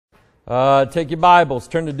Take your Bibles,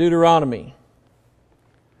 turn to Deuteronomy,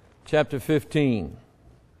 chapter 15.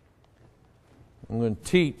 I'm going to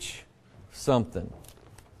teach something.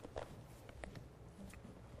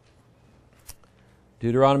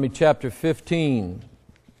 Deuteronomy chapter 15.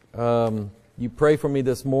 You pray for me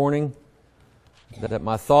this morning that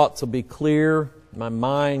my thoughts will be clear, my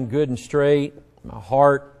mind good and straight, my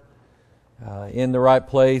heart in the right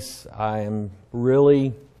place. I am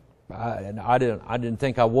really, I didn't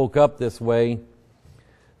think I woke up this way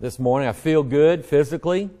this morning. I feel good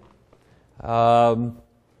physically, but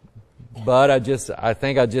I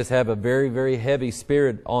think I just have a very, very heavy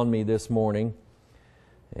spirit on me this morning,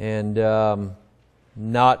 and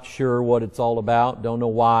not sure what it's all about. Don't know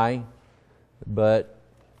why, but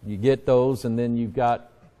you get those, and then you've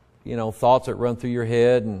got, thoughts that run through your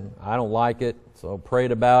head, and I don't like it, so I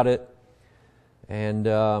prayed about it. And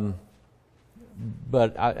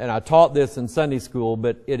I taught this in Sunday school,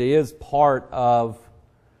 but it is part of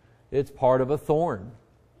a thorn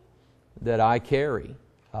that I carry.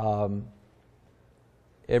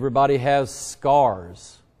 Everybody has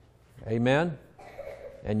scars, amen.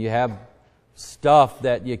 And you have stuff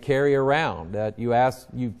that you carry around that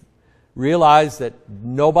you realize that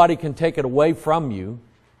nobody can take it away from you.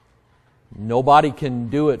 Nobody can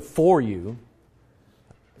do it for you.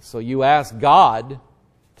 So you ask God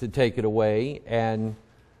to take it away, and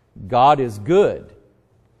God is good,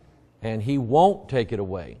 and He won't take it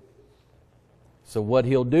away. So what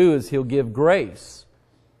He'll do is He'll give grace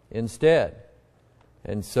instead.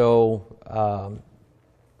 And so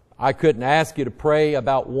I couldn't ask you to pray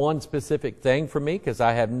about one specific thing for me, because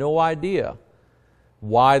I have no idea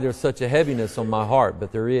why there's such a heaviness on my heart,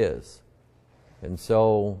 but there is. And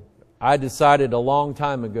so I decided a long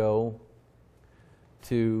time ago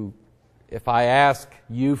if I ask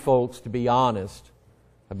you folks to be honest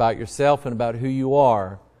about yourself and about who you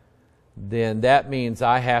are, then that means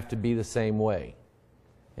I have to be the same way.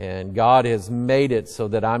 And God has made it so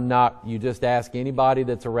that I'm not, you just ask anybody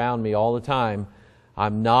that's around me all the time,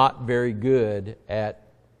 I'm not very good at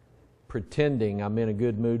pretending I'm in a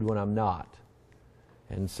good mood when I'm not.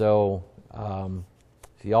 And so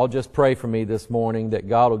y'all just pray for me this morning that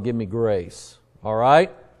God will give me grace. All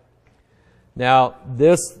right? Now,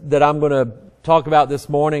 this that I'm going to talk about this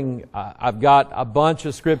morning, I've got a bunch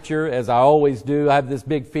of scripture, as I always do. I have this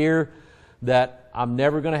big fear that I'm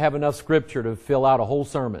never going to have enough scripture to fill out a whole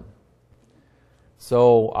sermon.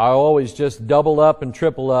 So I always just double up and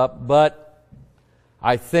triple up, but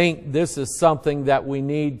I think this is something that we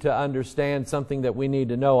need to understand, something that we need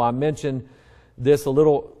to know. I mentioned this a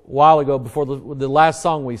little while ago before the last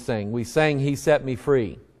song we sang. We sang, "He Set Me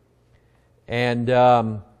Free."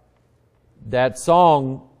 And that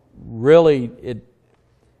song really,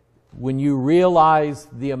 when you realize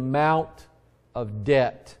the amount of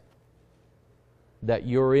debt that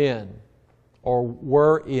you're in or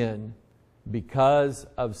were in because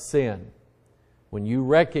of sin, when you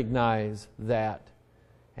recognize that,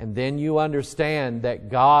 and then you understand that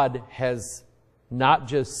God has not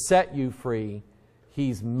just set you free,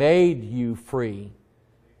 He's made you free,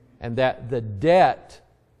 and that the debt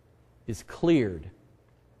is cleared.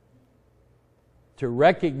 To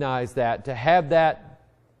recognize that, to have that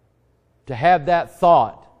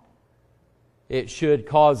thought, it should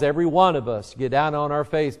cause every one of us to get down on our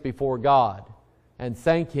face before God and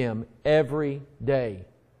thank Him every day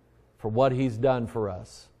for what He's done for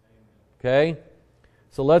us. Okay?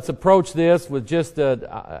 So let's approach this with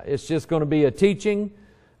it's just going to be a teaching.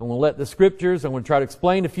 I'm going to let the Scriptures, I'm going to try to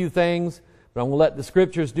explain a few things, but I'm going to let the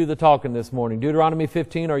Scriptures do the talking this morning. Deuteronomy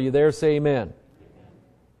 15, are you there? Say amen.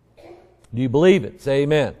 Do you believe it? Say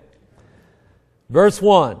amen. Verse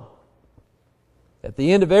 1. At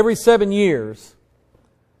the end of every 7 years,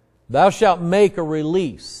 thou shalt make a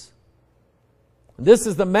release. This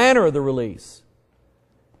is the manner of the release.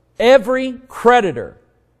 Every creditor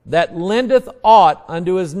that lendeth aught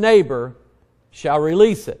unto his neighbor shall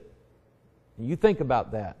release it. You think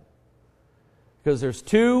about that. Because there's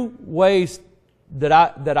two ways that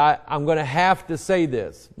I'm going to have to say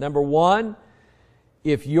this. Number one,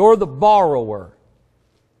 if you're the borrower,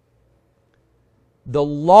 the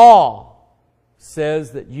law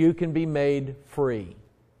says that you can be made free.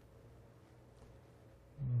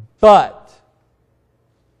 But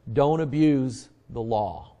don't abuse the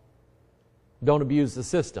law. Don't abuse the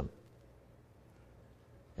system.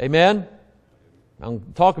 Amen? I'll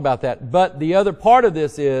talk about that. But the other part of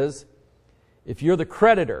this is, if you're the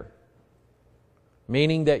creditor,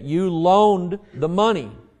 meaning that you loaned the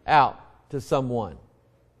money out to someone,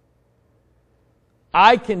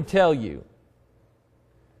 I can tell you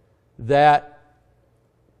that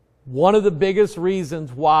one of the biggest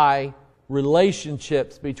reasons why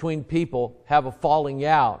relationships between people have a falling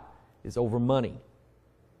out is over money.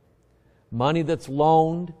 Money that's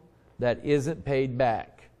loaned that isn't paid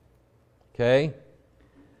back. Okay?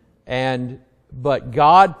 But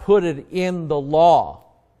God put it in the law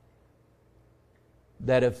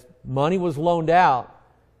that if money was loaned out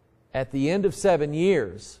at the end of 7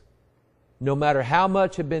 years, no matter how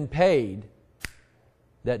much had been paid,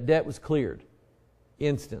 that debt was cleared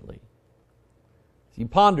instantly. So you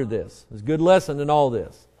ponder this. There's a good lesson in all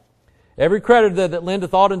this. Every creditor that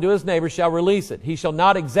lendeth aught unto his neighbor shall release it. He shall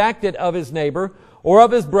not exact it of his neighbor or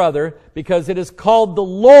of his brother, because it is called the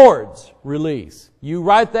Lord's release. You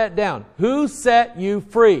write that down. Who set you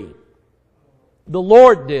free? The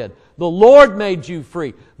Lord did. The Lord made you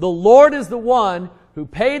free. The Lord is the one who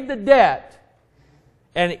paid the debt,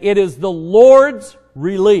 and it is the Lord's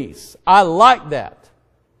release. I like that.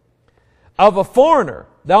 Of a foreigner,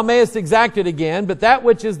 thou mayest exact it again, but that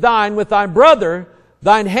which is thine with thy brother,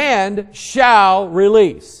 thine hand shall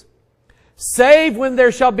release. Save when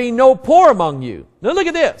there shall be no poor among you. Now look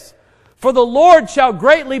at this. For the Lord shall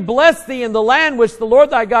greatly bless thee in the land which the Lord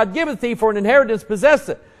thy God giveth thee for an inheritance, possess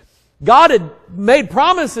it. God had made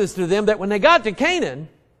promises to them that when they got to Canaan,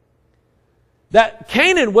 that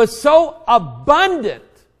Canaan was so abundant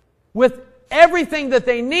with everything that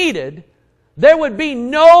they needed, there would be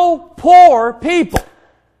no poor people.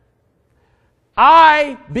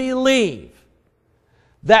 I believe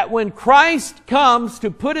that when Christ comes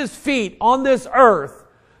to put His feet on this earth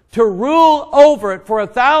to rule over it for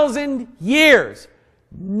 1,000 years,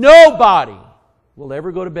 nobody will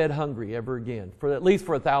ever go to bed hungry ever again, for at least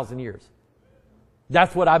for 1,000 years.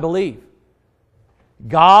 That's what I believe.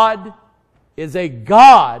 God is a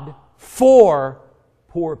God for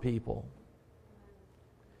poor people.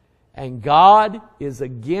 And God is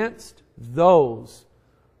against those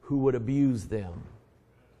who would abuse them.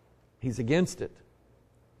 He's against it.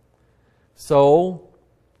 So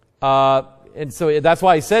that's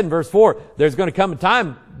why He said in verse 4, there's going to come a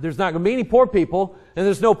time, there's not going to be any poor people, and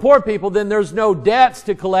there's no poor people, then there's no debts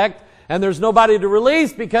to collect, and there's nobody to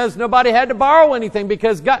release because nobody had to borrow anything,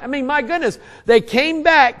 because God, my goodness, they came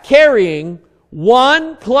back carrying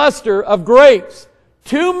one cluster of grapes.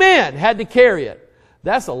 2 men had to carry it.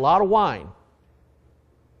 That's a lot of wine.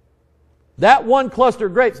 That one cluster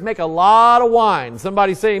of grapes make a lot of wine.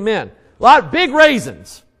 Somebody say amen. A lot of big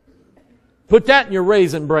raisins. Put that in your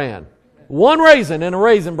raisin bran. 1 raisin in a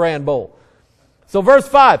raisin bran bowl. So verse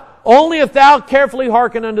 5, only if thou carefully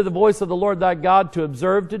hearken unto the voice of the Lord thy God to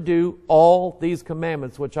observe to do all these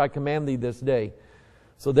commandments which I command thee this day.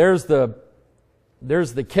 So there's the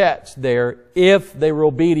catch there, if they were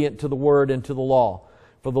obedient to the word and to the law.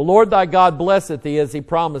 For the Lord thy God blesseth thee as He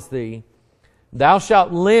promised thee. Thou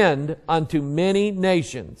shalt lend unto many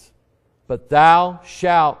nations, but thou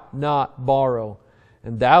shalt not borrow.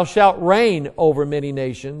 And thou shalt reign over many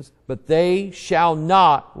nations, but they shall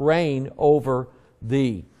not reign over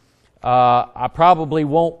thee. I probably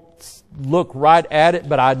won't look right at it,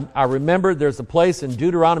 but I remember there's a place in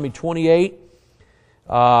Deuteronomy 28.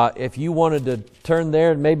 If you wanted to turn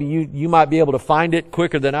there, maybe you might be able to find it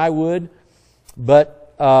quicker than I would.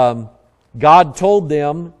 But God told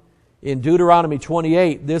them in Deuteronomy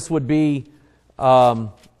 28, this would be the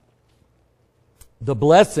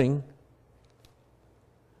blessing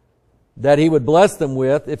that He would bless them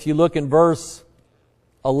with. If you look in verse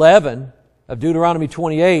 11 of Deuteronomy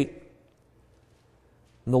 28,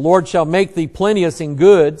 and the Lord shall make thee plenteous in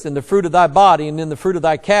goods, in the fruit of thy body, and in the fruit of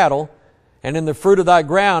thy cattle, and in the fruit of thy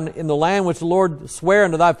ground, in the land which the Lord sware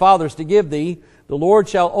unto thy fathers to give thee. The Lord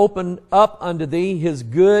shall open up unto thee His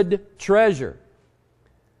good treasure,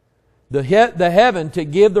 the heaven to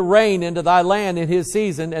give the rain into thy land in His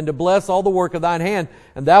season, and to bless all the work of thine hand.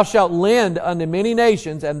 And thou shalt lend unto many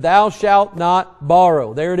nations, and thou shalt not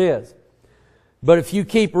borrow. There it is. But if you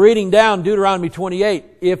keep reading down Deuteronomy 28,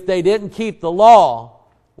 if they didn't keep the law,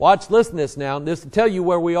 listen to this now, this will tell you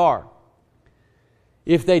where we are.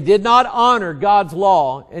 If they did not honor God's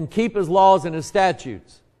law and keep His laws and His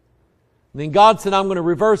statutes, then God said, I'm going to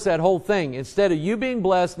reverse that whole thing. Instead of you being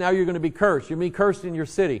blessed, now you're going to be cursed. You're going to be cursed in your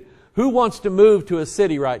city. Who wants to move to a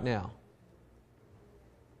city right now?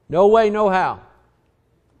 No way, no how.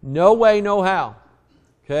 No way, no how.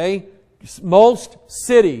 Okay? Most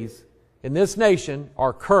cities in this nation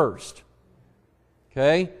are cursed.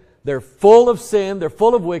 Okay? They're full of sin. They're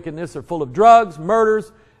full of wickedness. They're full of drugs,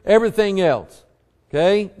 murders, everything else.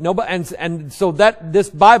 Okay? And so this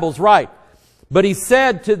Bible's right. But He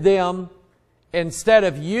said to them, instead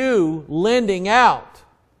of you lending out,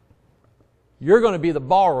 you're going to be the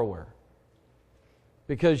borrower.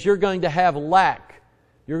 Because you're going to have lack.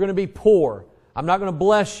 You're going to be poor. I'm not going to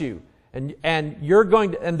bless you. And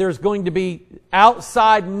there's going to be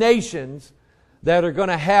outside nations that are going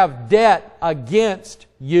to have debt against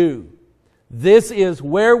you. This is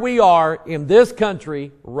where we are in this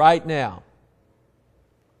country right now.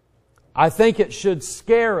 I think it should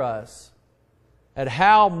scare us at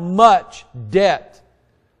how much debt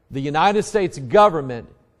the United States government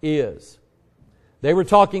is. They were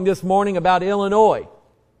talking this morning about Illinois.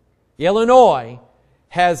 Illinois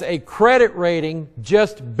has a credit rating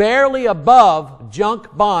just barely above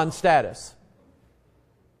junk bond status.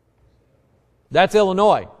 That's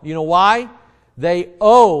Illinois. You know why? They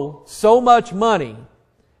owe so much money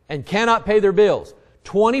and cannot pay their bills.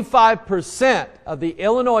 25% of the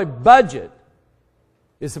Illinois budget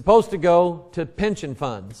is supposed to go to pension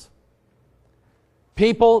funds.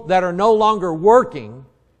 People that are no longer working,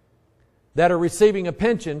 that are receiving a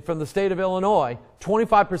pension from the state of Illinois,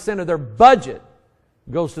 25% of their budget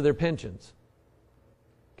goes to their pensions.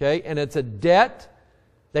 Okay? And it's a debt.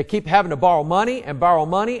 They keep having to borrow money and borrow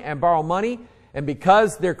money and borrow money. And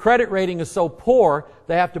because their credit rating is so poor,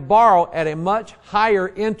 they have to borrow at a much higher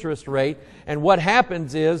interest rate. And what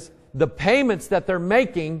happens is the payments that they're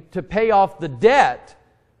making to pay off the debt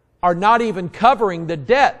are not even covering the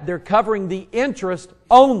debt. They're covering the interest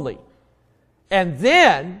only. And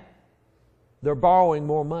then they're borrowing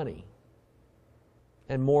more money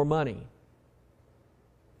and more money.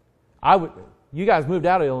 You guys moved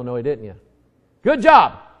out of Illinois, didn't you? Good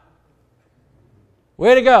job.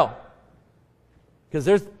 Way to go.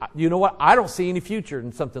 Because you know what? I don't see any future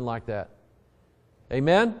in something like that.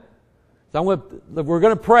 Amen? So we're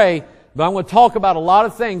going to pray, but I'm going to talk about a lot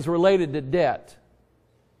of things related to debt.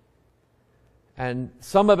 And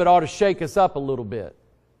some of it ought to shake us up a little bit.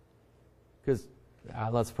 Because,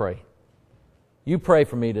 let's pray. You pray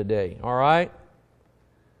for me today, all right?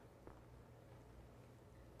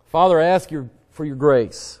 Father, I ask for your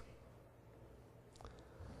grace.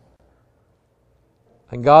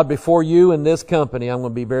 And God, before you and this company, I'm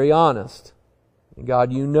going to be very honest. And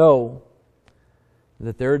God, you know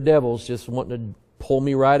that there are devils just wanting to pull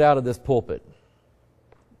me right out of this pulpit.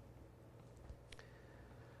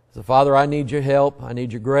 So, Father, I need your help. I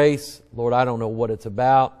need your grace. Lord, I don't know what it's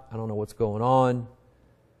about. I don't know what's going on.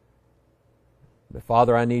 But,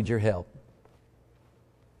 Father, I need your help.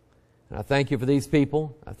 And I thank you for these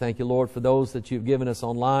people. I thank you, Lord, for those that you've given us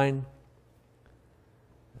online.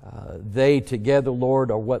 They together,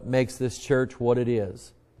 Lord, are what makes this church what it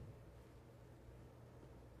is.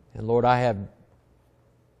 And Lord, I have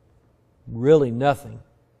really nothing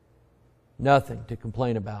to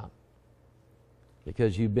complain about.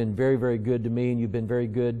 Because you've been very, very good to me and you've been very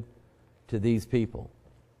good to these people.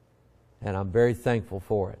 And I'm very thankful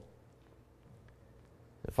for it.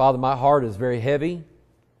 And Father, my heart is very heavy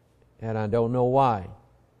and I don't know why.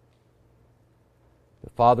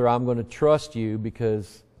 But Father, I'm going to trust you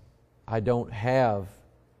because I don't have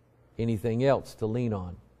anything else to lean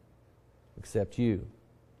on except you.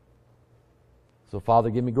 So Father,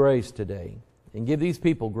 give me grace today and give these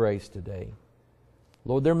people grace today.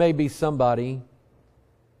 Lord, there may be somebody,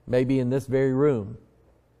 maybe in this very room,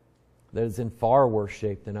 that is in far worse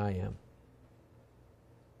shape than I am.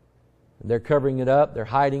 And they're covering it up, they're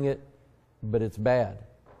hiding it, but it's bad.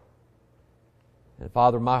 And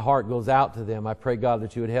Father, my heart goes out to them. I pray, God,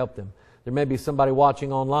 that you would help them. There may be somebody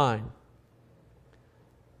watching online,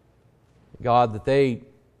 God, that they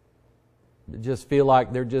just feel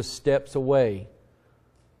like they're just steps away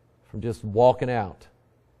from just walking out.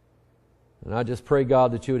 And I just pray,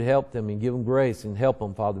 God, that you would help them and give them grace and help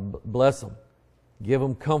them, Father. Bless them. Give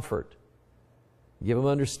them comfort. Give them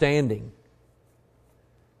understanding.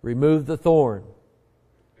 Remove the thorn.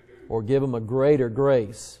 Or give them a greater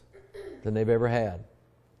grace than they've ever had.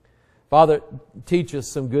 Father, teach us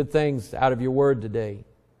some good things out of your word today.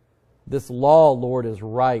 This law, Lord, is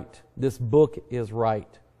right. This book is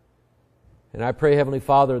right. And I pray, Heavenly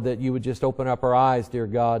Father, that you would just open up our eyes, dear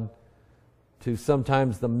God, to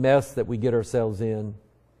sometimes the mess that we get ourselves in,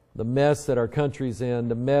 the mess that our country's in,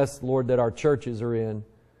 the mess, Lord, that our churches are in.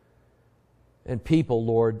 And people,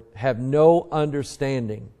 Lord, have no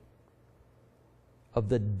understanding of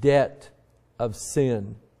the debt of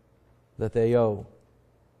sin that they owe.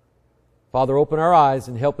 Father, open our eyes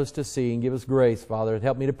and help us to see and give us grace, Father. And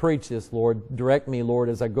help me to preach this, Lord. Direct me, Lord,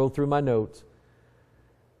 as I go through my notes.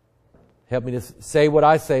 Help me to say what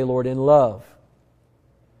I say, Lord, in love.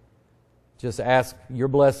 Just ask your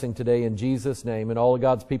blessing today in Jesus' name. And all of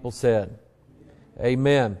God's people said,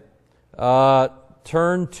 amen. I'm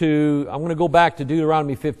going to go back to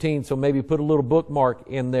Deuteronomy 15, so maybe put a little bookmark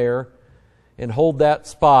in there and hold that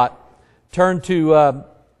spot. Turn to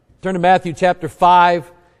Matthew chapter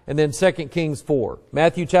 5 and then 2 Kings 4.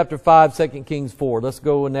 Matthew chapter 5, 2 Kings 4. Let's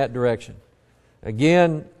go in that direction.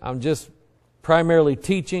 Again, I'm just primarily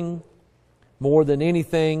teaching more than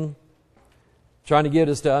anything, trying to get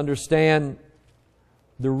us to understand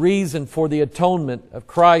the reason for the atonement of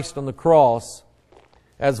Christ on the cross.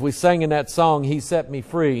 As we sang in that song, He set me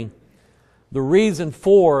free. The reason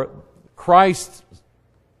for Christ's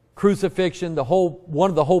crucifixion, one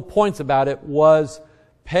of the whole points about it was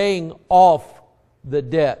paying off the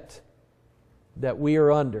debt that we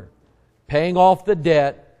are under. Paying off the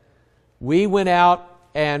debt. We went out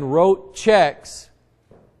and wrote checks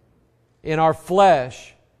in our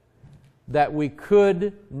flesh that we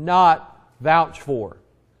could not vouch for.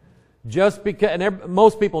 Just because, and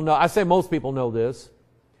most people know, I say most people know this,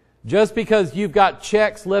 just because you've got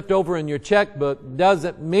checks left over in your checkbook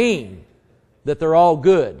doesn't mean that they're all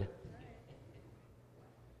good.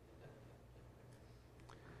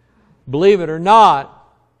 Believe it or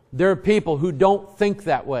not, there are people who don't think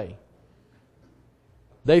that way.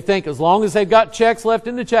 They think as long as they've got checks left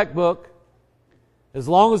in the checkbook, as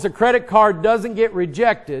long as the credit card doesn't get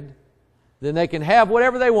rejected, then they can have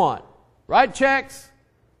whatever they want. Write checks,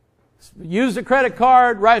 use the credit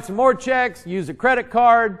card, write some more checks, use a credit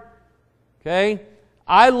card. Okay?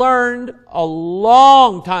 I learned a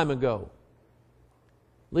long time ago.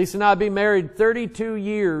 Lisa and I will be married 32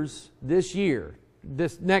 years this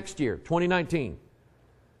next year, 2019.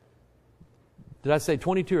 Did I say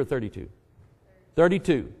 22 or 32?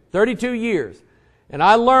 32. 32 years. And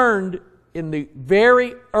I learned in the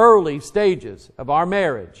very early stages of our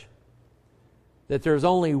marriage that there's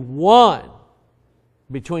only one,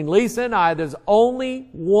 between Lisa and I, there's only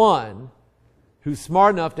one who's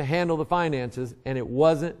smart enough to handle the finances, and it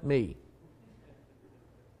wasn't me.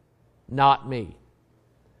 Not me.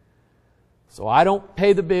 So I don't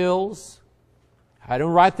pay the bills. I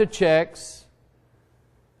don't write the checks.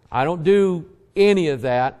 I don't do any of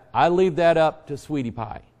that. I leave that up to Sweetie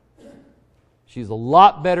Pie. She's a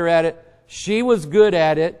lot better at it. She was good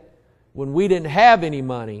at it when we didn't have any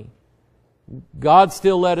money. God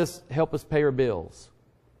still let us help us pay her bills.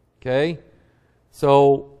 Okay?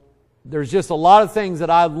 So there's just a lot of things that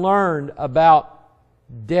I've learned about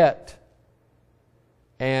debt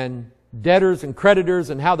and debtors and creditors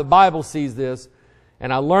and how the Bible sees this.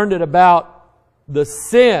 And I learned it about the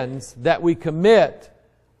sins that we commit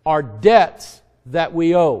are debts that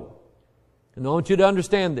we owe. And I want you to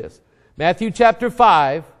understand this. Matthew chapter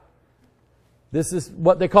 5, this is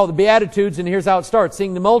what they call the Beatitudes, and here's how it starts.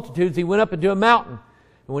 Seeing the multitudes, He went up into a mountain.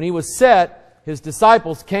 And when He was set, His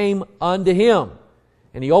disciples came unto Him.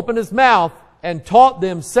 And He opened His mouth and taught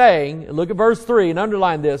them, saying, and look at verse 3 and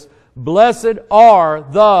underline this, blessed are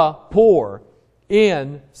the poor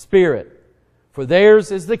in spirit, for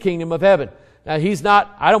theirs is the kingdom of heaven. Now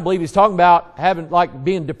I don't believe He's talking about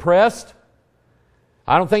being depressed.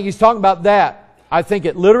 I don't think He's talking about that. I think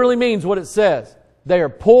it literally means what it says. They are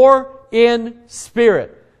poor in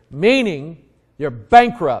spirit, meaning they're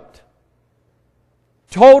bankrupt.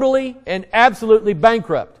 Totally and absolutely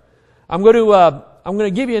bankrupt. I'm going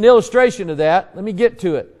to give you an illustration of that. Let me get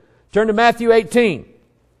to it. Turn to Matthew 18.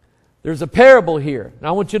 There's a parable here, and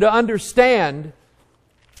I want you to understand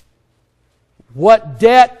what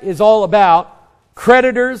debt is all about.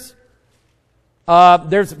 Creditors.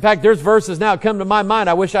 There's verses now that come to my mind.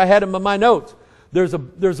 I wish I had them in my notes. There's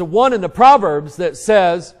a one in the Proverbs that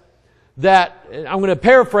says that, I'm going to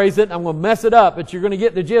paraphrase it, I'm going to mess it up, but you're going to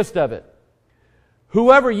get the gist of it.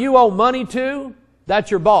 Whoever you owe money to,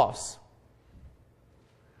 that's your boss.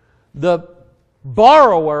 The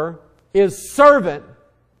borrower is servant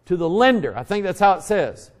to the lender. I think that's how it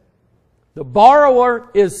says. The borrower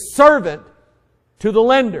is servant to the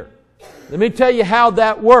lender. Let me tell you how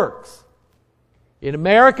that works. In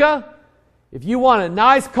America, if you want a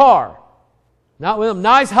nice car, not with them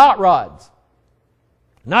nice hot rods,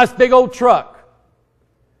 nice big old truck,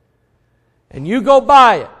 and you go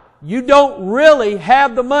buy it, you don't really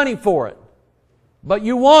have the money for it, but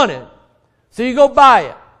you want it, so you go buy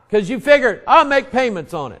it because you figured, I'll make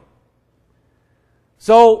payments on it.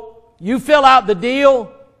 So you fill out the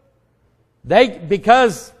deal.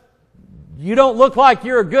 Because you don't look like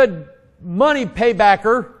you're a good money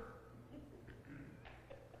paybacker,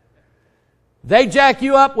 they jack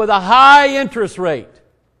you up with a high interest rate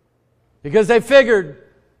because they figured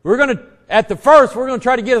at the first we're going to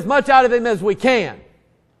try to get as much out of him as we can.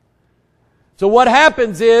 So what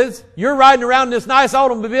happens is you're riding around in this nice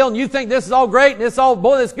automobile and you think this is all great and this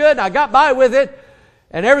is good and I got by with it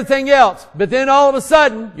and everything else. But then all of a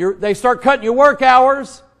sudden they start cutting your work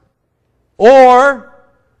hours, or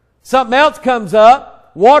something else comes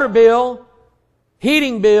up, water bill,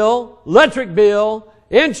 heating bill, electric bill,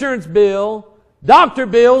 insurance bill, doctor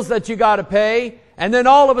bills that you got to pay, and then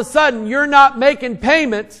all of a sudden you're not making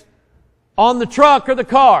payments on the truck or the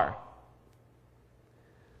car.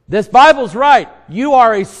 This Bible's right. You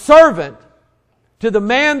are a servant to the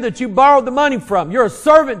man that you borrowed the money from. You're a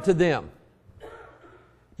servant to them.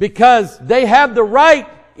 Because they have the right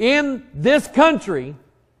in this country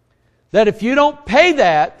that if you don't pay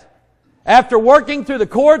that, after working through the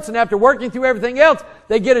courts and after working through everything else,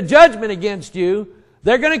 they get a judgment against you.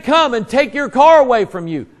 They're going to come and take your car away from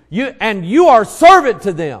you. And you are servant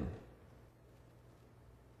to them.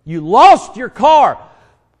 You lost your car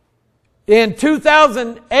in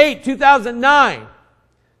 2008, 2009.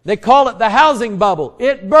 They call it the housing bubble.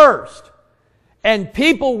 It burst. And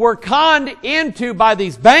people were conned into by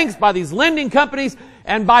these banks, by these lending companies,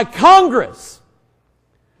 and by Congress,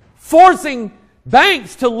 forcing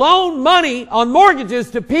banks to loan money on mortgages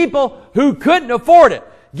to people who couldn't afford it,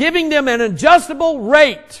 giving them an adjustable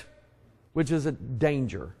rate, which is a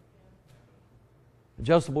danger.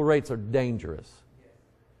 Adjustable rates are dangerous.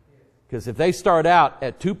 Because if they start out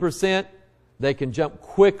at 2%, they can jump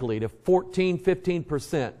quickly to 14,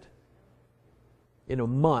 15% in a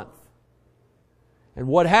month. And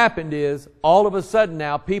what happened is, all of a sudden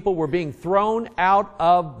now, people were being thrown out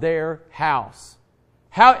of their house.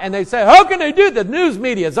 And they say, how can they do that? The news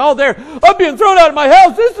media is all there. I'm being thrown out of my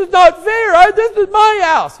house. This is not fair. This is my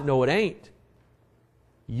house. No, it ain't.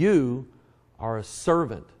 You are a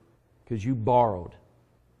servant because you borrowed.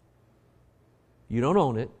 You don't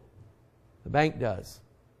own it. The bank does.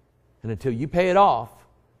 And until you pay it off,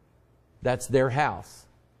 that's their house.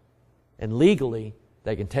 And legally,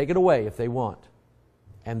 they can take it away if they want.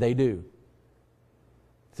 And they do.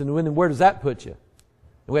 So where does that put you?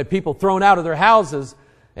 And we had people thrown out of their houses,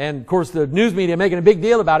 and of course the news media making a big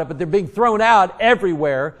deal about it, but they're being thrown out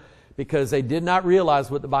everywhere because they did not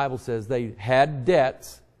realize what the Bible says. They had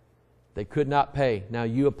debts they could not pay. Now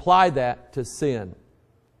you apply that to sin.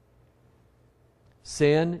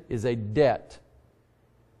 Sin is a debt.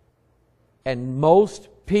 And most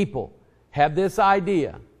people have this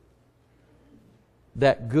idea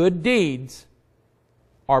that good deeds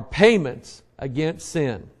are payments against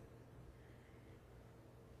sin.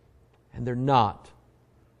 And they're not.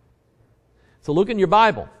 So look in your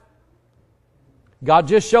Bible. God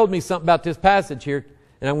just showed me something about this passage here,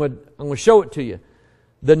 and I'm going to show it to you.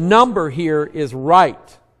 The number here is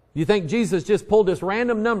right. You think Jesus just pulled this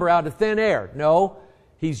random number out of thin air? No,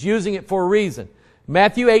 He's using it for a reason.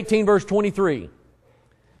 Matthew 18, verse 23.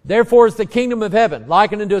 Therefore is the kingdom of heaven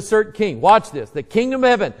likened unto a certain king. Watch this. The kingdom of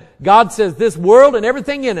heaven. God says this world and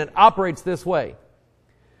everything in it operates this way.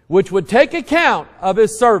 Which would take account of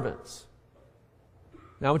His servants.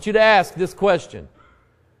 Now I want you to ask this question.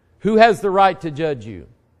 Who has the right to judge you?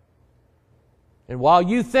 And while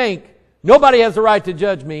you think nobody has the right to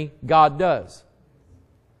judge me, God does.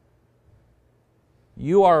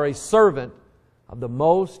 You are a servant of the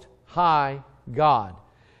Most High God.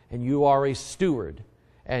 And you are a steward.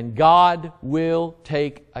 And God will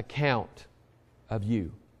take account of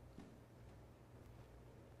you.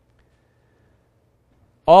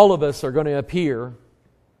 All of us are going to appear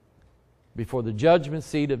before the judgment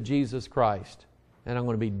seat of Jesus Christ. And I'm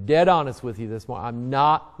going to be dead honest with you this morning. I'm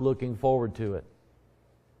not looking forward to it.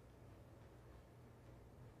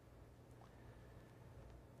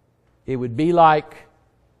 It would be like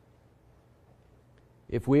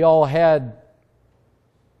if we all had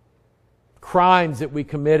crimes that we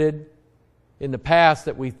committed in the past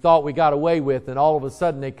that we thought we got away with, and all of a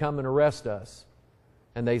sudden they come and arrest us.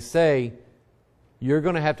 And they say, you're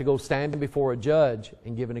going to have to go stand before a judge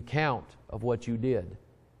and give an account of what you did.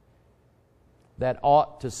 That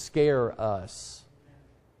ought to scare us.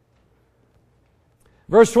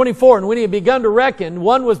 Verse 24, and when he had begun to reckon,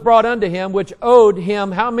 one was brought unto him which owed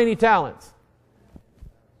him how many talents?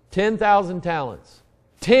 10,000 talents.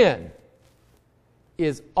 10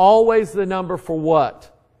 is always the number for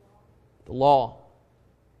what? The law.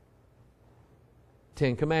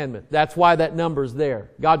 10 Commandments. That's why that number's there.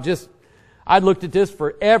 I looked at this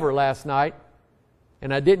forever last night,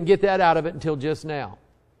 and I didn't get that out of it until just now.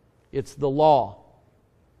 It's the law.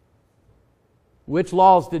 Which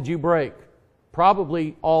laws did you break?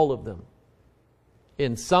 Probably all of them.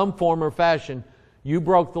 In some form or fashion, you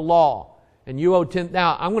broke the law. And you owe 10.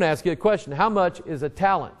 Now, I'm going to ask you a question. How much is a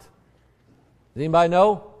talent? Does anybody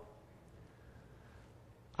know?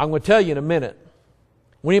 I'm going to tell you in a minute.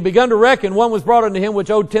 When he begun to reckon, one was brought unto him which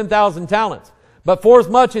owed 10,000 talents. But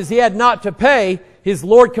forasmuch as he had not to pay, his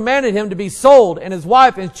Lord commanded him to be sold, and his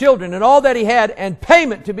wife and his children, and all that he had, and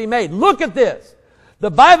payment to be made. Look at this. The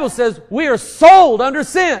Bible says we are sold under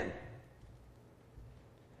sin.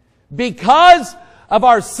 Because of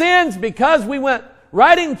our sins because we went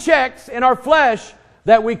writing checks in our flesh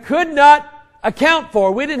that we could not account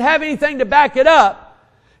for. We didn't have anything to back it up.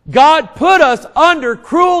 God put us under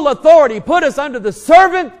cruel authority, put us under the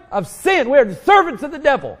servant of sin. We are the servants of the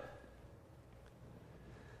devil.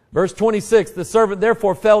 Verse 26, the servant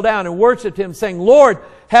therefore fell down and worshipped him, saying, Lord,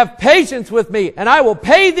 have patience with me, and I will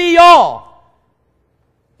pay thee all.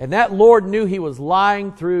 And that Lord knew he was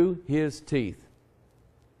lying through his teeth.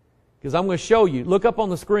 Because I'm going to show you. Look up on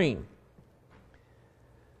the screen.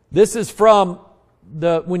 This is from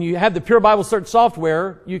when you have the Pure Bible Search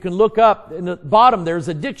software, you can look up, in the bottom there's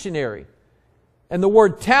a dictionary. And the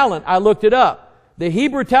word talent, I looked it up. The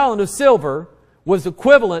Hebrew talent of silver was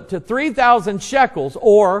equivalent to 3,000 shekels,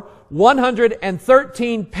 or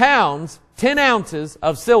 113 pounds, 10 ounces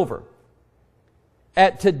of silver.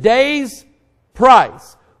 At today's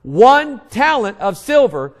price, 1 talent of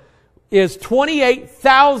silver is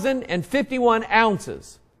 28,051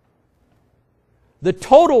 ounces. The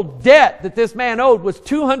total debt that this man owed was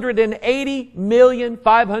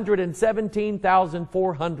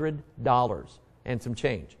 $280,517,400 and some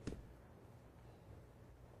change.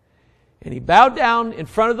 And he bowed down in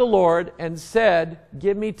front of the Lord and said,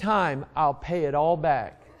 give me time, I'll pay it all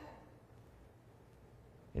back.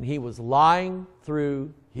 And he was lying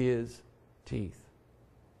through his teeth.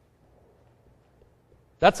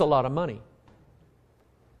 That's a lot of money.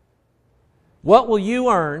 What will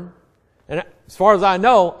you earn? And as far as I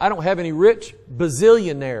know, I don't have any rich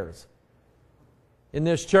bazillionaires in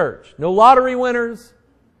this church. No lottery winners,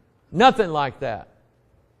 nothing like that.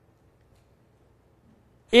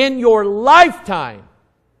 In your lifetime,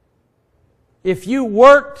 if you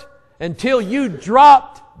worked until you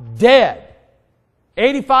dropped dead,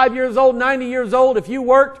 85 years old, 90 years old, if you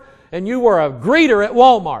worked and you were a greeter at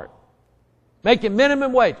Walmart, making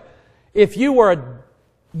minimum wage,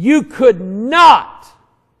 you could not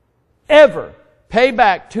ever pay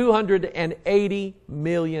back $280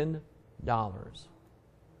 million.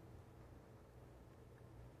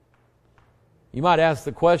 You might ask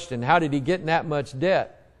the question, how did he get in that much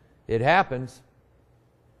debt? It happens.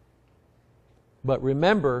 But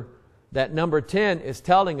remember that number 10 is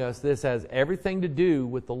telling us this has everything to do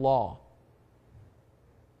with the law.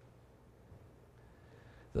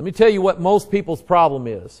 Let me tell you what most people's problem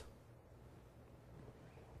is.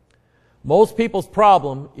 Most people's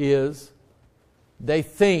problem is they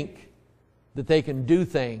think that they can do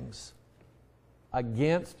things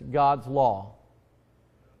against God's law,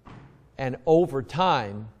 and over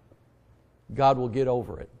time, God will get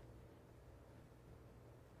over it.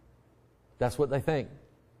 That's what they think.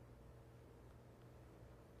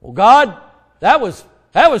 Well, God, that was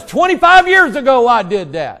 25 years ago I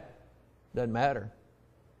did that. Doesn't matter.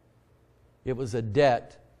 It was a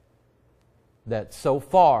debt that so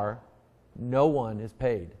far no one has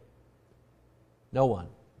paid. No one.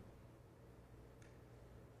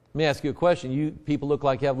 Let me ask you a question. You people look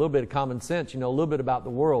like you have a little bit of common sense. You know a little bit about the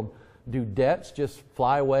world. Do debts just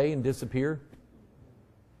fly away and disappear?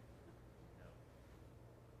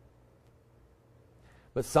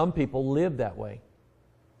 But some people live that way.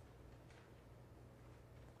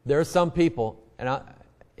 There are some people,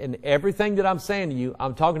 and everything that I'm saying to you,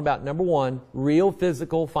 I'm talking about, number one, real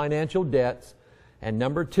physical financial debts, and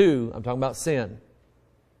number two, I'm talking about sin.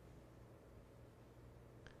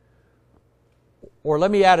 Or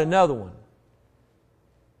let me add another one.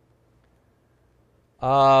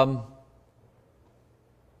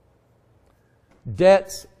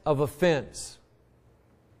 Debts of offense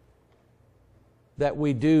that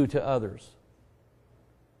we do to others.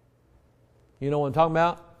 You know what I'm talking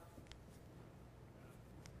about?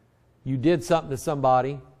 You did something to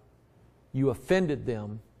somebody, you offended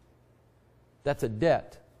them. That's a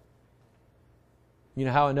debt. You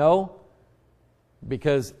know how I know?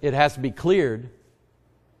 Because it has to be cleared,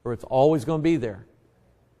 or it's always going to be there.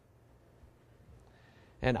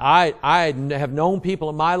 And I have known people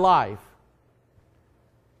in my life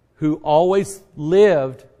who always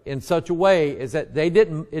lived in such a way is that it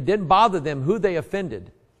didn't bother them who they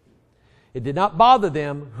offended. It did not bother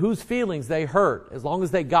them whose feelings they hurt, as long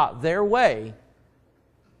as they got their way.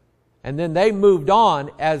 And then they moved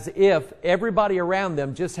on as if everybody around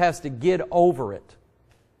them just has to get over it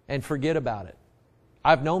and forget about it.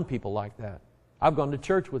 I've known people like that. I've gone to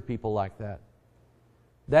church with people like that.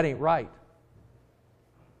 That ain't right.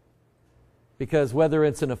 Because whether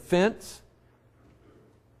it's an offense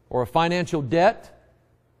or a financial debt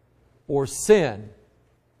or sin,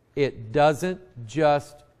 it doesn't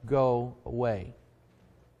just go away.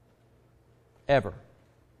 Ever.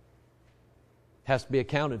 Has to be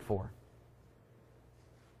accounted for.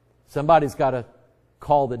 Somebody's got to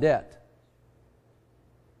call the debt.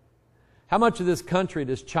 How much of this country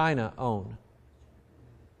does China own?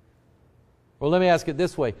 Well, let me ask it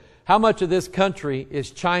this way. How much of this country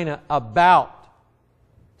is China about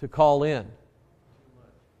to call in?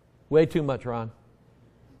 Way too much, Ron.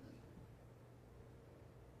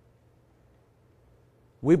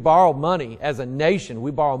 We borrow money as a nation.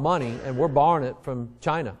 We borrow money and we're borrowing it from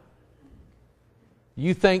China.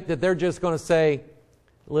 You think that they're just going to say,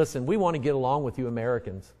 listen, we want to get along with you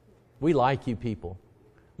Americans. We like you people.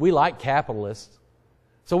 We like capitalists.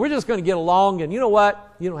 So we're just going to get along, and you know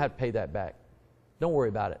what? You don't have to pay that back. Don't worry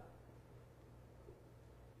about it.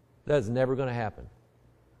 That's never going to happen.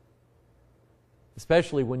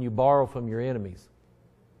 Especially when you borrow from your enemies.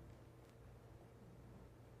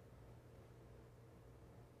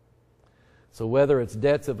 So whether it's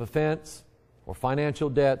debts of offense or financial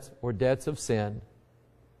debts or debts of sin,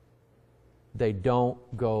 they don't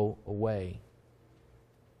go away.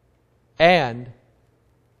 And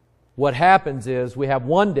what happens is we have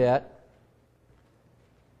one debt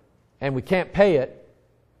and we can't pay it.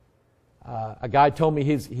 A guy told me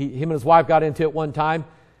him and his wife got into it one time,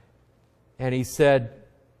 and he said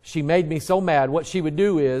she made me so mad. What she would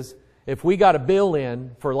do is, if we got a bill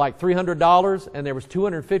in for like $300 and there was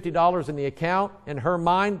 $250 in the account, in her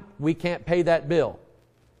mind, we can't pay that bill.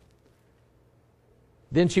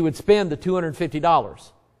 Then she would spend the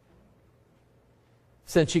 $250.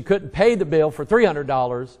 Since she couldn't pay the bill for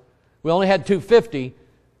 $300, we only had $250.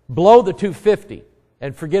 Blow the $250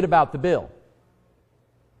 and forget about the bill.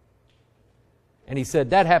 And he said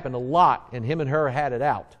that happened a lot, and him and her had it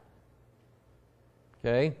out.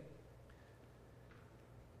 Okay?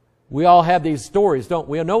 We all have these stories, don't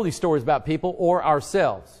we? We know these stories about people or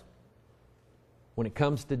ourselves when it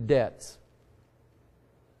comes to debts.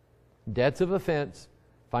 Debts of offense,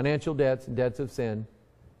 financial debts, and debts of sin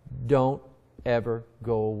don't ever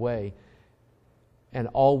go away. And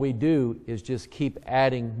all we do is just keep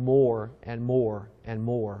adding more and more and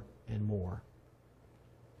more and more.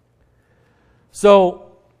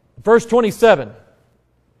 So, verse 27.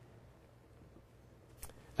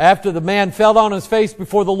 After the man fell on his face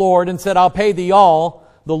before the Lord and said, I'll pay thee all,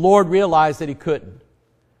 the Lord realized that he couldn't.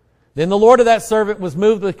 Then the Lord of that servant was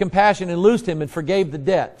moved with compassion and loosed him and forgave the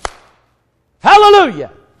debt.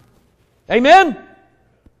 Hallelujah! Amen?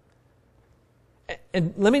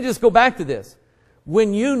 And let me just go back to this.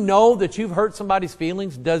 When you know that you've hurt somebody's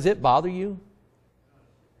feelings, does it bother you?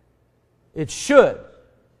 It should.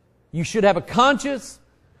 You should have a conscience,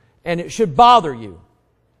 and it should bother you.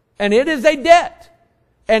 And it is a debt.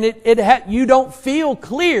 And you don't feel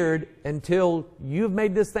cleared until you've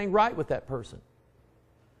made this thing right with that person.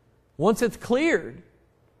 Once it's cleared,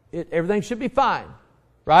 everything should be fine.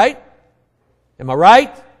 Right? Am I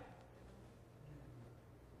right?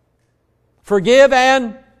 Forgive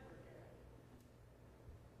and...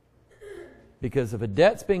 Because if a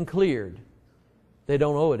debt's been cleared, they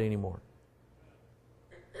don't owe it anymore.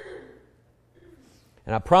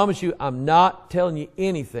 And I promise you, I'm not telling you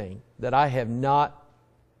anything that I have not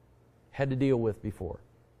had to deal with before,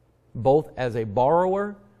 both as a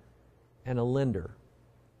borrower and a lender.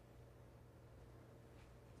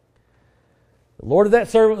 The Lord of that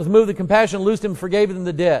servant was moved with compassion, and loosed him, and forgave him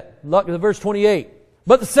the debt. Look at verse 28.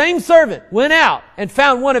 But the same servant went out and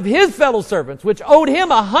found one of his fellow servants, which owed him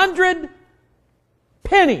 100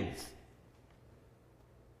 pennies.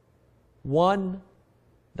 $1.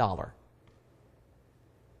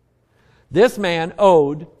 This man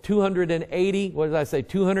owed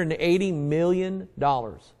 $280 million.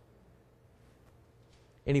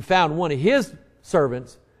 And he found one of his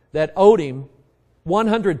servants that owed him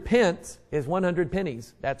 100 pence is 100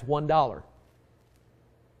 pennies. That's $1.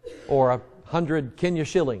 Or 100 Kenya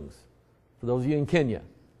shillings, for those of you in Kenya.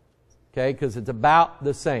 Okay, because it's about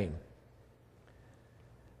the same.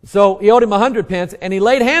 So he owed him 100 pence, and he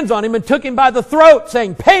laid hands on him and took him by the throat,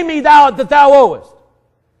 saying, Pay me thou that thou owest.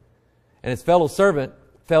 And his fellow servant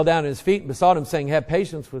fell down at his feet and besought him, saying, Have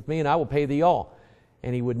patience with me, and I will pay thee all.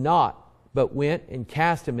 And he would not, but went and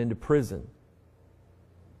cast him into prison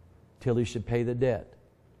till he should pay the debt.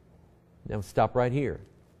 Now stop right here.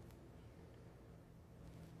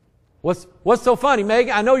 What's so funny,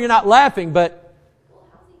 Megan? I know you're not laughing, but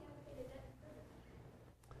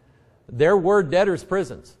there were debtors'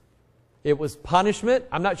 prisons. It was punishment.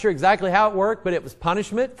 I'm not sure exactly how it worked, but it was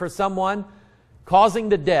punishment for someone causing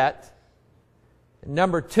the debt.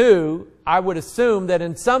 Number two, I would assume that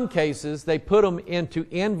in some cases they put them into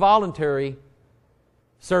involuntary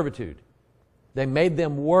servitude. They made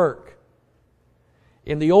them work.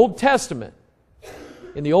 In the Old Testament,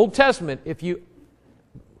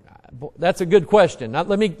 that's a good question. Now,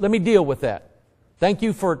 let me deal with that. Thank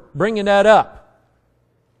you for bringing that up.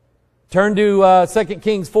 Turn to 2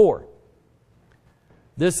 Kings 4.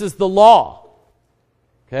 This is the law.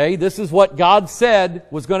 Okay, this is what God said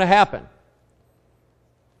was going to happen.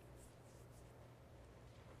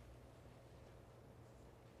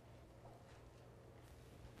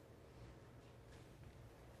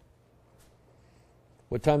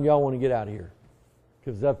 What time do y'all want to get out of here?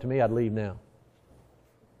 Because it's up to me, I'd leave now.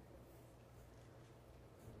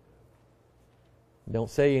 Don't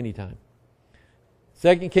say any time.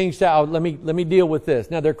 2 Kings, let me deal with this.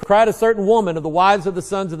 Now there cried a certain woman of the wives of the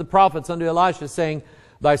sons of the prophets unto Elisha, saying,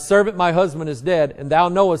 Thy servant my husband is dead, and thou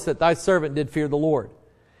knowest that thy servant did fear the Lord.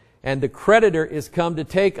 And the creditor is come to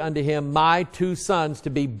take unto him my 2 sons to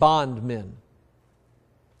be bondmen.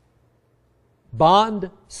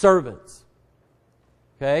 Bond servants.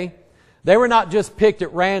 Okay? They were not just picked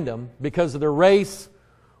at random because of their race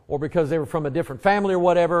or because they were from a different family or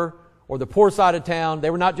whatever, or the poor side of town.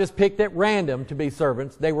 They were not just picked at random to be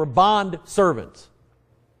servants. They were bond servants.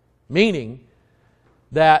 Meaning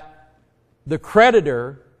that the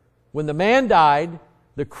creditor, when the man died,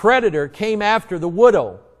 the creditor came after the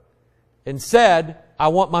widow and said, I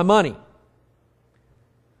want my money.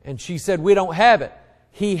 And she said, we don't have it.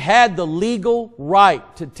 He had the legal right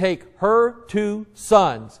to take her 2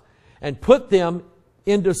 sons and put them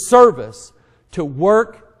into service to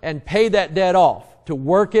work and pay that debt off. To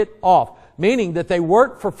work it off. Meaning that they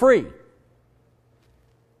worked for free.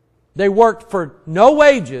 They worked for no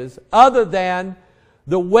wages other than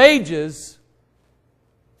the wages.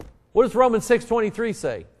 What does Romans 6:23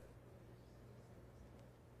 say?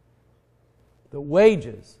 The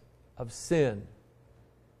wages of sin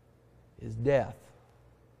is death.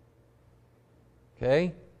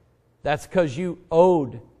 Okay? That's because you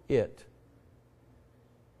owed it.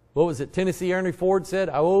 What was it? Tennessee Henry Ford said,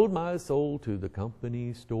 I owed my soul to the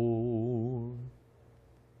company store.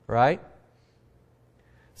 Right?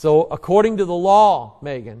 So according to the law,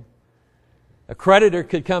 Megan, a creditor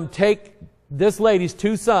could come take this lady's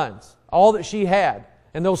 2 sons, all that she had,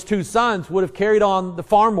 and those 2 sons would have carried on the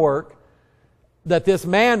farm work that this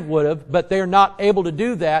man would have, but they're not able to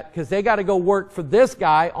do that because they got to go work for this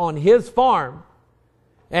guy on his farm.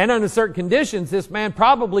 And under certain conditions, this man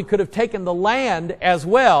probably could have taken the land as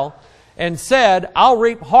well and said, I'll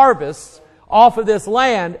reap harvests off of this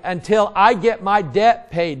land until I get my debt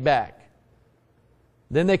paid back.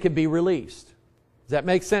 Then they could be released. Does that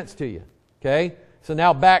make sense to you? Okay? So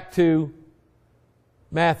now back to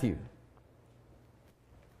Matthew.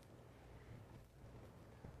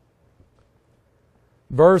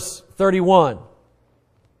 Verse 31.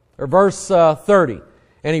 Or verse 30.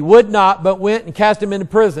 And he would not, but went and cast him into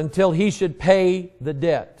prison till he should pay the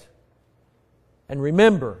debt. And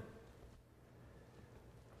remember,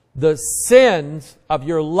 the sins of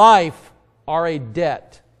your life are a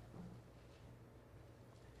debt.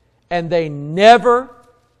 And they never,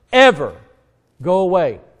 ever go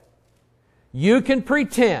away. You can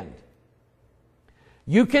pretend.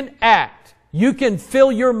 You can act. You can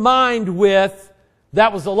fill your mind with,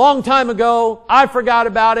 that was a long time ago. I forgot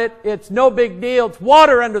about it. It's no big deal. It's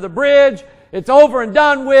water under the bridge. It's over and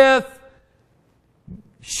done with.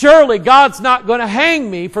 Surely God's not going to hang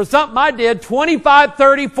me for something I did 25,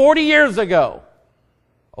 30, 40 years ago.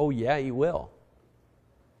 Oh yeah, He will.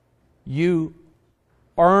 You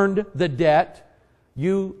earned the debt.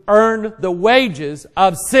 You earned the wages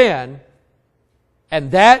of sin.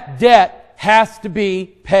 And that debt has to be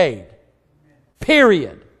paid.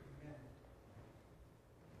 Period.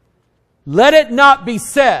 Let it not be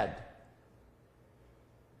said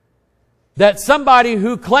that somebody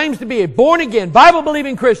who claims to be a born-again,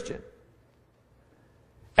 Bible-believing Christian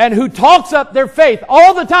and who talks up their faith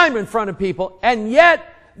all the time in front of people, and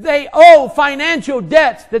yet they owe financial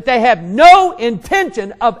debts that they have no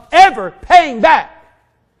intention of ever paying back.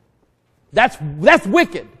 That's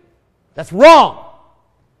wicked. That's wrong.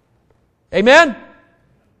 Amen?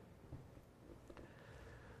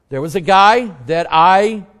 There was a guy that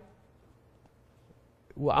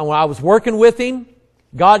when I was working with him,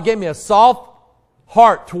 God gave me a soft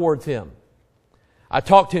heart towards him. I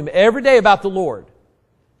talked to him every day about the Lord.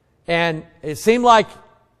 And it seemed like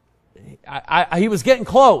he was getting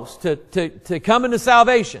close to coming to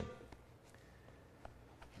salvation.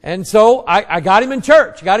 And so I got him in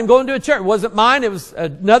church. Got him going to a church. It wasn't mine. It was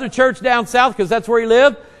another church down south because that's where he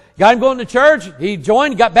lived. Got him going to church. He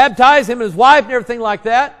joined, got baptized, him and his wife and everything like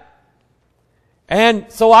that.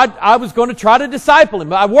 And so I was going to try to disciple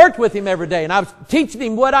him. I worked with him every day and I was teaching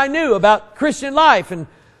him what I knew about Christian life and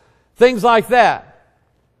things like that.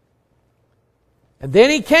 And then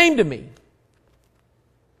he came to me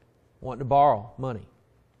wanting to borrow money.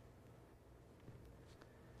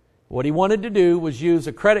 What he wanted to do was use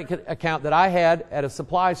a credit account that I had at a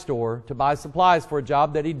supply store to buy supplies for a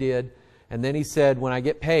job that he did. And then he said, when I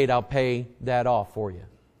get paid, I'll pay that off for you.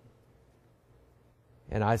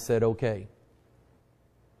 And I said, okay.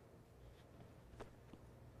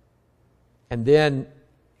 And then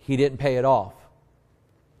he didn't pay it off.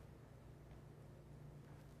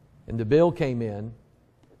 And the bill came in.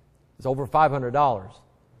 It was over $500.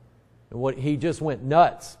 And he just went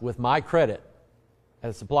nuts with my credit at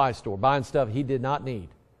a supply store, buying stuff he did not need.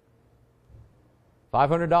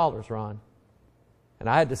 $500, Ron. And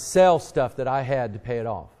I had to sell stuff that I had to pay it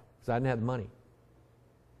off because I didn't have the money.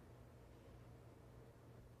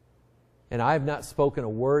 And I have not spoken a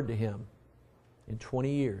word to him in 20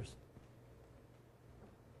 years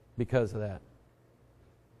because of that.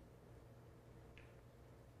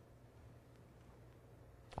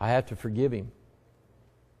 I have to forgive him.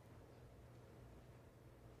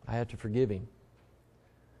 I have to forgive him.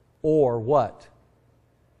 Or what?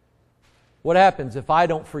 What happens if I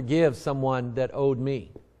don't forgive someone that owed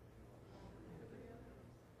me?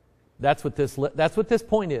 That's what this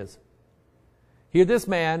point is. Here this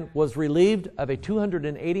man was relieved of a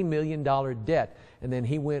 $280 million debt, and then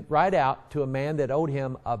he went right out to a man that owed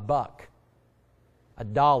him $1,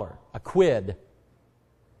 $1, a quid,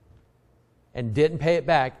 and didn't pay it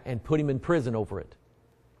back and put him in prison over it.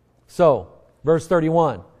 So, verse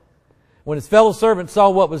 31. When his fellow servants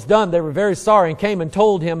saw what was done, they were very sorry and came and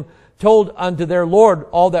told unto their Lord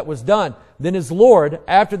all that was done. Then his Lord,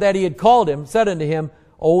 after that he had called him, said unto him,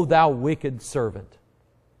 O thou wicked servant,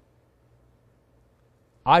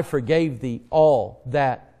 I forgave thee all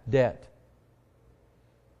that debt,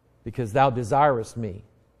 because thou desirest me.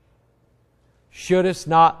 Shouldest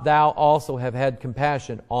not thou also have had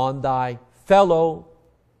compassion on thy fellow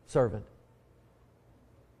servant?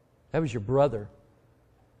 That was your brother.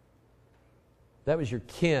 That was your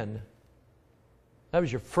kin. That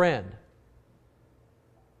was your friend.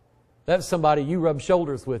 That was somebody you rubbed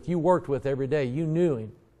shoulders with, you worked with every day, you knew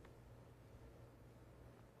him.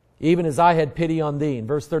 Even as I had pity on thee. In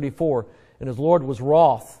verse 34, and his Lord was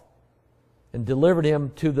wroth and delivered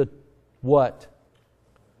him to the what?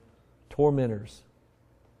 Tormentors.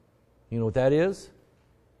 You know what that is?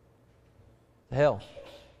 Hell.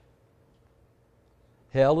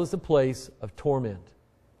 Hell is a place of torment.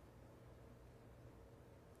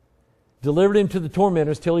 Delivered him to the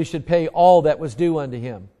tormentors till he should pay all that was due unto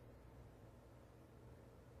him.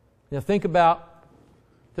 Now think about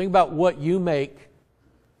what you make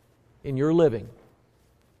in your living.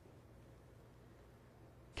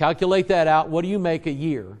 Calculate that out. What do you make a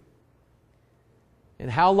year?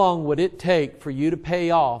 And how long would it take for you to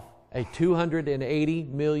pay off a $280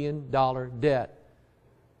 million debt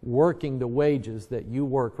working the wages that you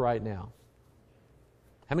work right now?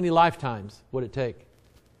 How many lifetimes would it take?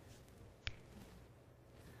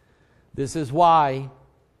 This is why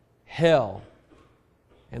hell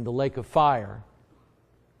and the lake of fire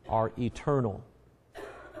are eternal.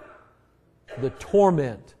 The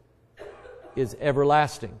torment is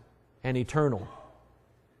everlasting and eternal,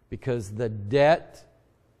 because the debt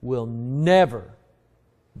will never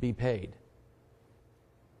be paid.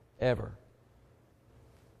 Ever.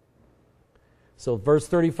 So verse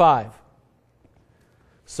 35.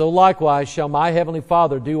 So likewise shall my heavenly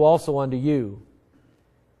Father do also unto you,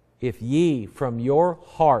 if ye from your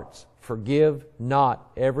hearts forgive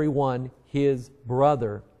not every one his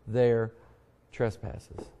brother their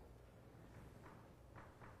trespasses.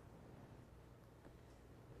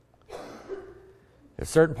 There's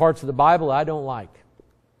certain parts of the Bible I don't like.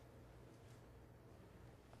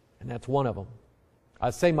 And that's one of them. I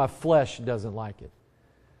say my flesh doesn't like it.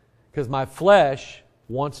 Because my flesh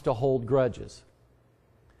wants to hold grudges.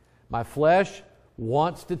 My flesh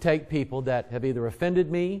wants to take people that have either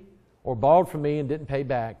offended me or borrowed from me and didn't pay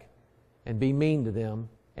back and be mean to them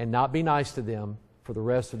and not be nice to them for the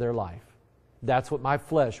rest of their life. That's what my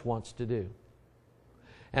flesh wants to do.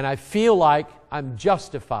 And I feel like I'm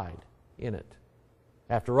justified in it.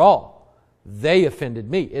 After all, they offended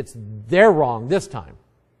me. It's their wrong this time.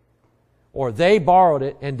 Or they borrowed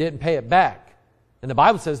it and didn't pay it back. And the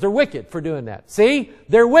Bible says they're wicked for doing that. See?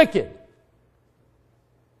 They're wicked.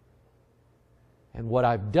 And what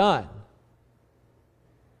I've done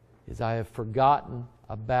is I have forgotten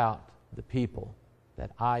about the people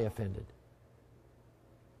that I offended.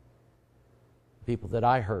 People that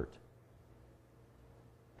I hurt.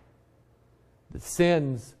 The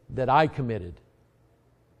sins that I committed.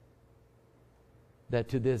 That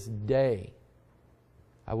to this day,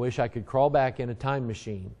 I wish I could crawl back in a time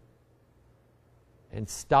machine and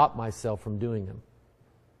stop myself from doing them.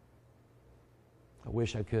 I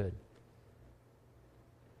wish I could.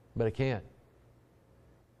 but I can't.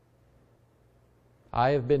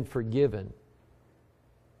 I have been forgiven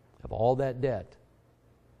of all that debt.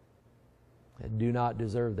 I do not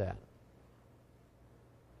deserve that.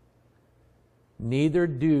 Neither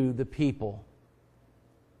do the people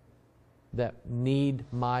that need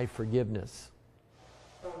my forgiveness.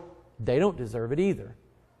 They don't deserve it either.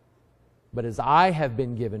 But as I have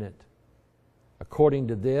been given it, according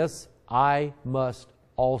to this, I must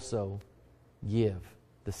also give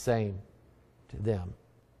the same to them.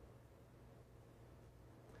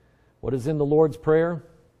 What is in the Lord's Prayer?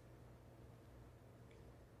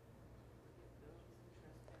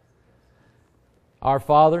 Our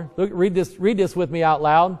Father, look, read this with me out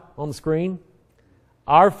loud on the screen.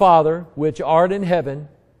 Our Father, which art in heaven,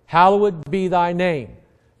 hallowed be thy name.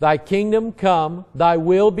 Thy kingdom come, thy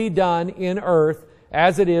will be done in earth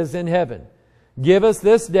as it is in heaven. Give us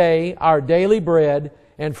this day our daily bread,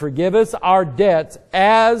 and forgive us our debts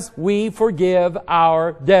as we forgive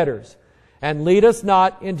our debtors. And lead us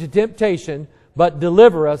not into temptation, but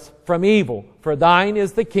deliver us from evil. For thine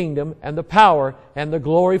is the kingdom and the power and the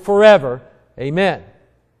glory forever. Amen.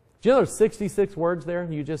 Do you know there's 66 words there?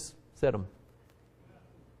 You just said them.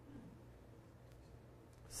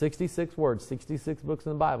 66 words, 66 books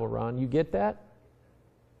in the Bible, Ron. You get that?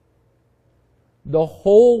 The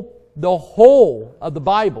whole of the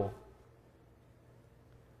Bible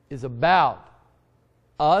is about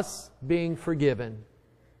us being forgiven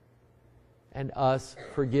and us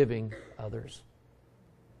forgiving others.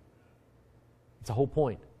 It's the whole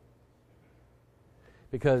point.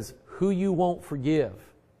 Because who you won't forgive,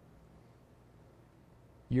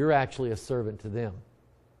 you're actually a servant to them.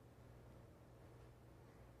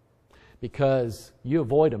 Because you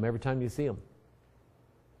avoid them every time you see them.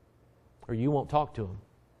 Or you won't talk to them.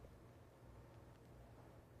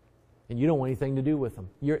 And you don't want anything to do with them.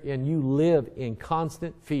 And you live in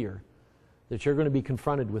constant fear that you're going to be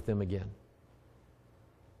confronted with them again.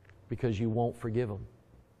 Because you won't forgive them.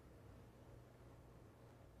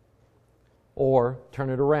 Or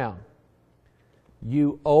turn it around.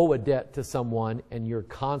 You owe a debt to someone and you're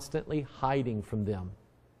constantly hiding from them.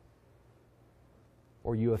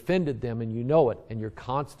 Or you offended them and you know it and you're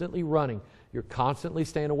constantly running. You're constantly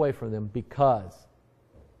staying away from them because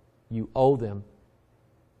you owe them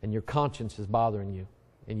and your conscience is bothering you.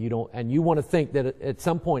 And you want to think that at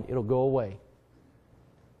some point it'll go away.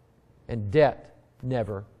 And debt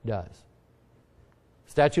never does.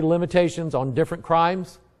 Statute of limitations on different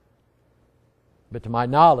crimes. But to my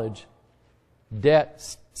knowledge,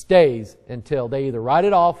 debt stays until they either write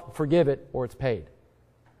it off, forgive it, or it's paid.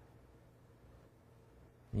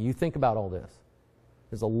 And you think about all this.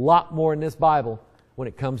 There's a lot more in this Bible when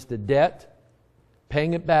it comes to debt,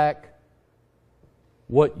 paying it back,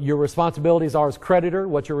 what your responsibilities are as creditor,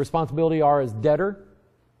 what your responsibilities are as debtor.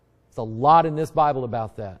 There's a lot in this Bible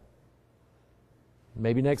about that.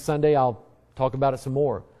 Maybe next Sunday I'll talk about it some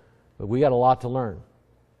more. But we got a lot to learn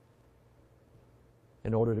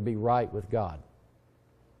in order to be right with God.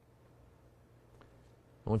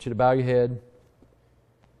 I want you to bow your head.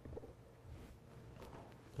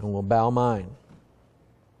 And we'll bow mine.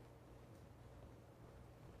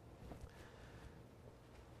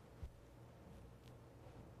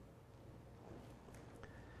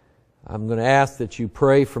 I'm going to ask that you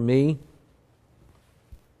pray for me.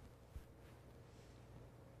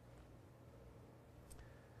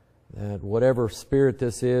 That whatever spirit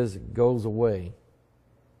this is, it goes away.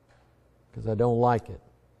 Because I don't like it.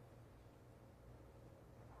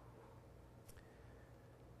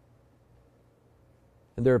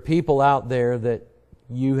 And there are people out there that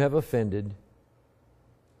you have offended,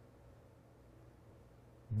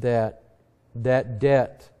 that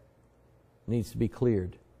debt needs to be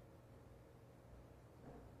cleared.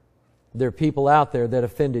 There are people out there that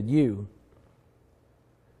offended you,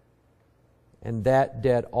 and that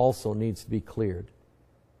debt also needs to be cleared.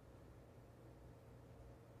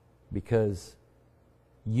 Because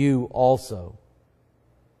you also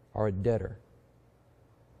are a debtor.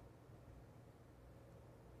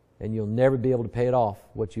 And you'll never be able to pay it off,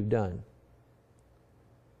 what you've done.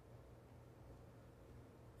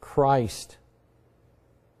 Christ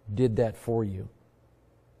did that for you.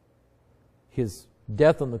 His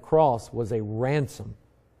death on the cross was a ransom.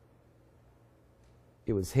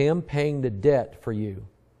 It was Him paying the debt for you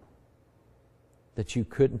that you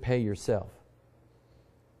couldn't pay yourself.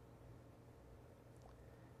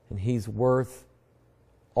 And He's worth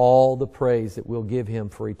all the praise that we'll give Him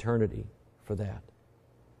for eternity for that.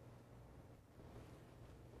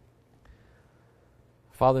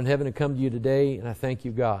 Father in heaven, I come to you today and I thank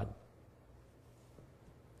you, God,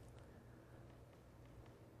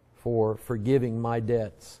 for forgiving my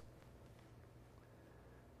debts,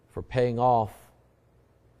 for paying off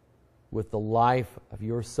with the life of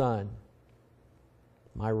your Son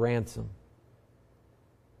my ransom.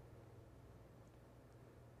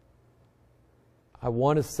 I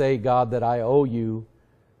want to say, God, that I owe you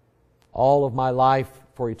all of my life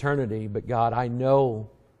for eternity, but God, I know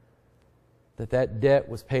that debt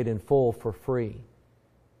was paid in full for free.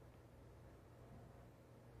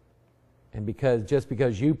 And just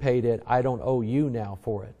because you paid it, I don't owe you now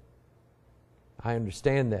for it. I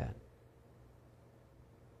understand that.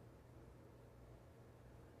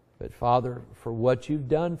 But Father, for what you've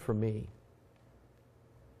done for me,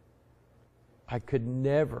 I could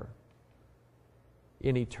never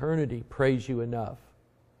in eternity praise you enough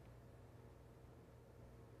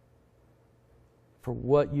for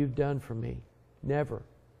what you've done for me. Never.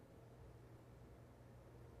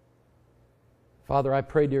 Father, I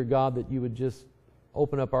pray, dear God, that you would just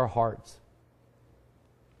open up our hearts.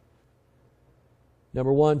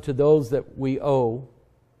 Number one, to those that we owe,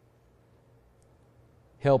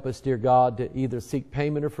 help us, dear God, to either seek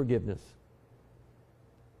payment or forgiveness.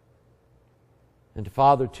 And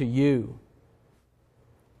Father, to you,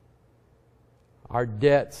 our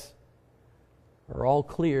debts are all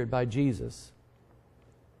cleared by Jesus.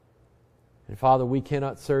 And Father, we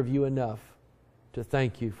cannot serve you enough to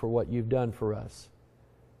thank you for what you've done for us.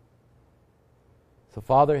 So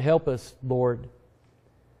Father, help us, Lord,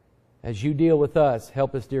 as you deal with us.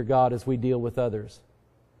 Help us, dear God, as we deal with others.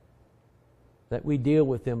 That we deal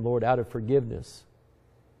with them, Lord, out of forgiveness,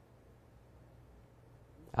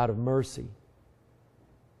 out of mercy.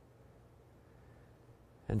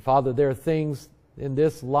 And Father, there are things in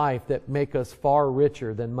this life that make us far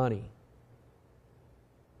richer than money.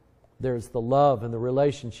 There's the love and the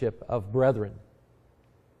relationship of brethren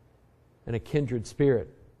and a kindred spirit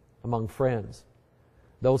among friends.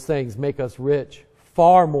 Those things make us rich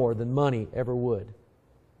far more than money ever would.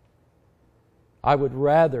 I would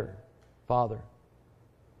rather, Father,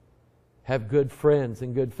 have good friends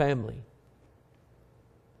and good family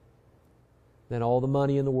than all the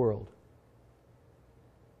money in the world.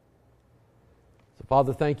 So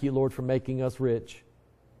Father, thank you, Lord, for making us rich.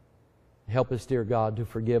 Help us, dear God, to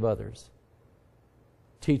forgive others.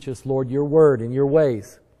 Teach us, Lord, your word and your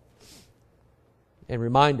ways. And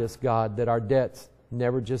remind us, God, that our debts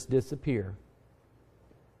never just disappear.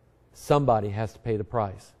 Somebody has to pay the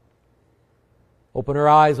price. Open our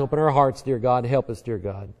eyes, open our hearts, dear God, and help us, dear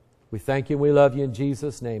God. We thank you and we love you in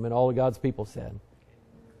Jesus' name. And all of God's people said,